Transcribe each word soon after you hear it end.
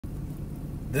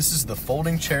This is the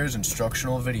folding chairs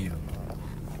instructional video.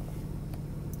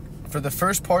 For the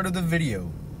first part of the video,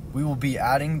 we will be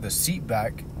adding the seat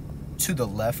back to the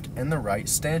left and the right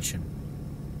stanchion.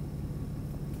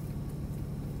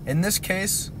 In this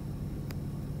case,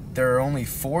 there are only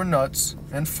 4 nuts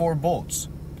and 4 bolts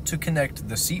to connect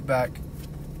the seat back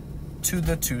to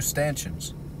the 2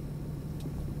 stanchions.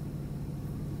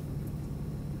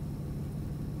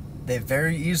 They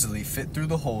very easily fit through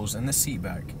the holes in the seat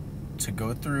back to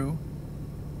go through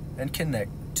and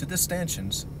connect to the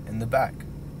stanchions in the back.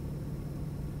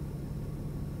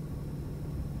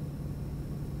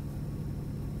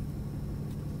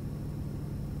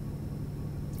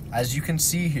 As you can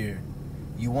see here,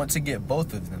 you want to get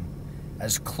both of them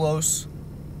as close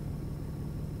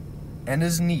and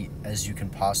as neat as you can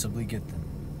possibly get them.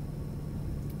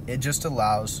 It just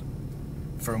allows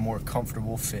for a more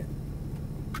comfortable fit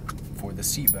for the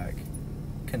seat back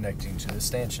connecting to the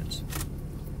stanchions.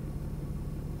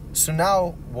 So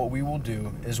now what we will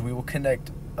do is we will connect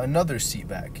another seat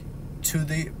back to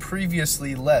the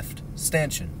previously left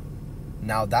stanchion.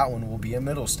 Now that one will be a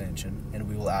middle stanchion, and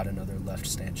we will add another left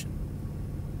stanchion.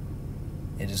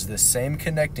 It is the same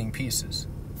connecting pieces,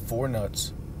 4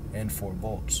 nuts and 4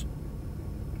 bolts.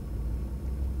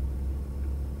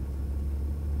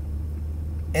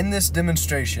 In this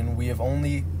demonstration, we have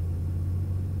only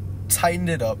tightened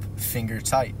it up finger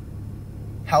tight.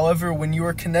 However, when you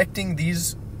are connecting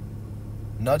these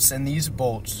nuts and these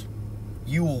bolts,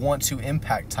 you will want to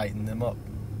impact tighten them up.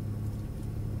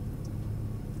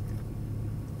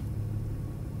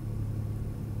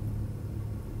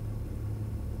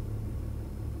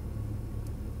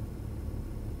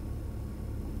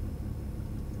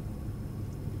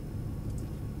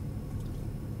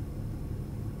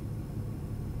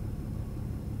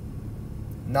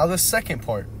 Now the second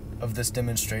part of this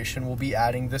demonstration will be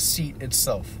adding the seat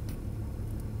itself.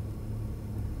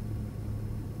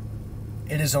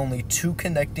 It is only 2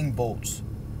 connecting bolts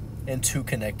and 2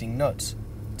 connecting nuts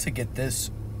to get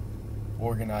this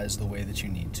organized the way that you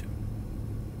need to.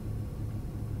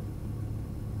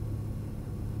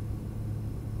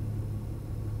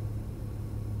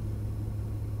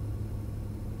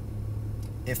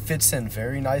 It fits in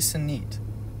very nice and neat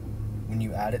when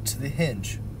you add it to the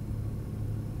hinge,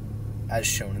 as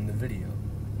shown in the video.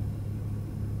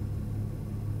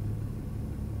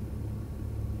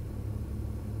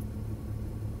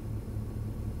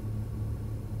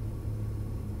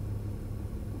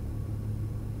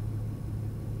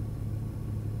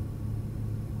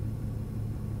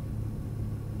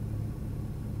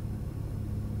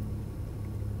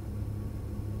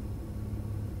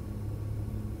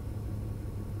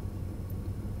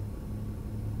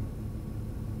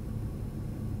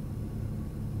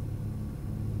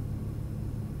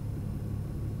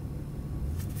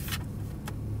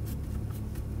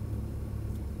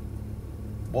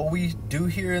 What we do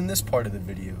here in this part of the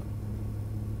video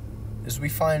is we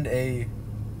find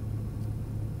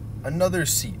another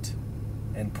seat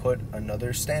and put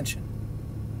another stanchion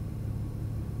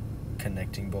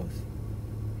connecting both.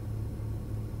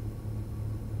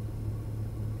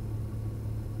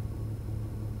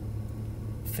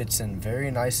 Fits in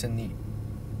very nice and neat.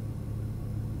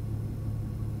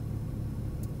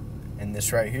 And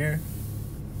this right here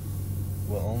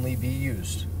will only be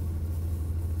used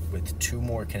with 2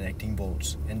 more connecting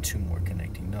bolts and 2 more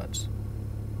connecting nuts.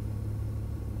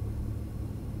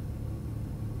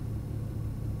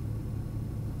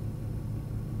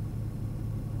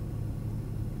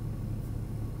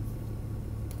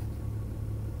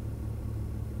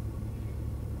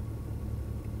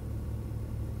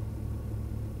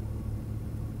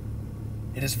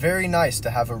 It is very nice to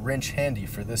have a wrench handy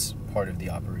for this part of the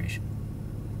operation,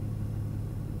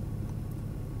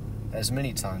 as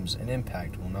many times an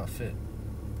impact will not fit.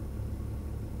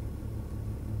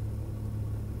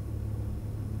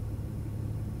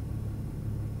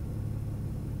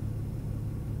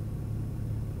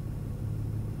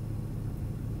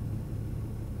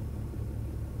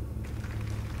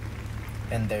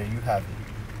 And there you have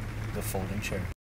it, the folding chair.